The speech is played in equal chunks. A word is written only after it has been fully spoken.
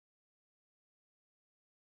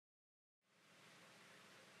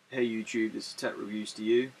Hey YouTube, this is Tech Reviews to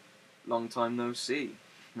you. Long time no see.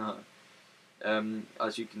 No.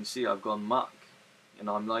 As you can see, I've gone Mac, and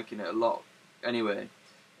I'm liking it a lot. Anyway,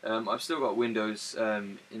 I've still got Windows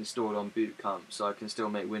installed on Boot Camp, so I can still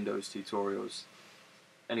make Windows tutorials.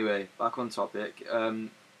 Anyway, back on topic.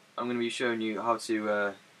 I'm going to be showing you how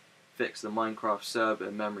to fix the Minecraft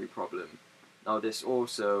server memory problem. Now, this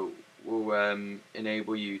also will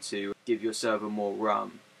enable you to give your server more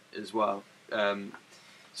RAM as well.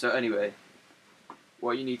 So anyway,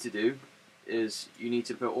 what you need to do is you need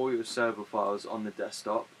to put all your server files on the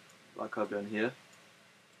desktop, like I've done here.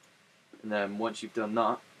 And then once you've done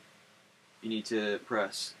that, you need to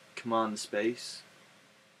press Command Space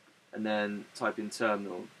and then type in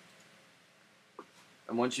terminal.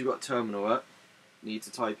 And once you've got terminal up, you need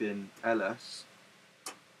to type in ls,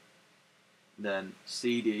 then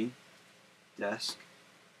cd, desk,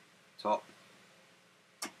 top,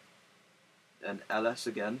 then ls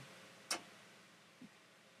again.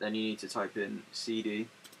 Then you need to type in cd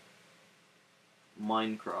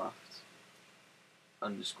Minecraft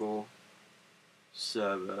 _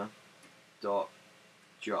 server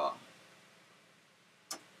 .jar.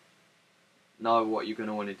 Now what you're going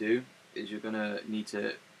to want to do is you're going to need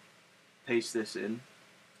to paste this in.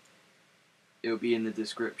 It'll be in the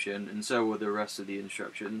description, and so will the rest of the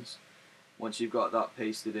instructions. Once you've got that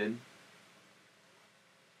pasted in,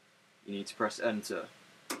 you need to press enter.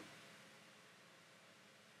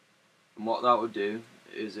 And what that will do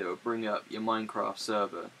is it will bring up your Minecraft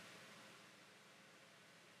server.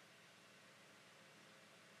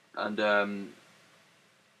 And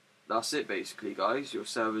that's it basically, guys. Your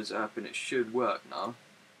server's up and it should work now.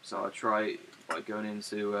 So I'll try it by going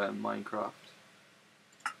into Minecraft,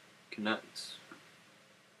 connect,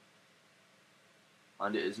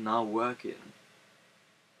 and it is now working.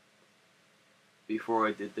 Before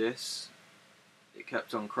I did this, it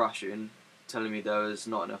kept on crashing, telling me there was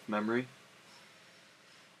not enough memory.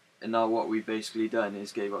 And now what we've basically done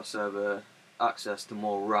is gave our server access to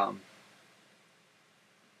more RAM.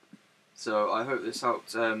 So I hope this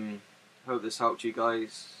helped. Hope this helped you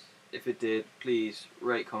guys. If it did, please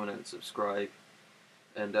rate, comment, and subscribe.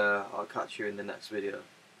 And I'll catch you in the next video.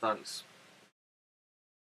 Thanks.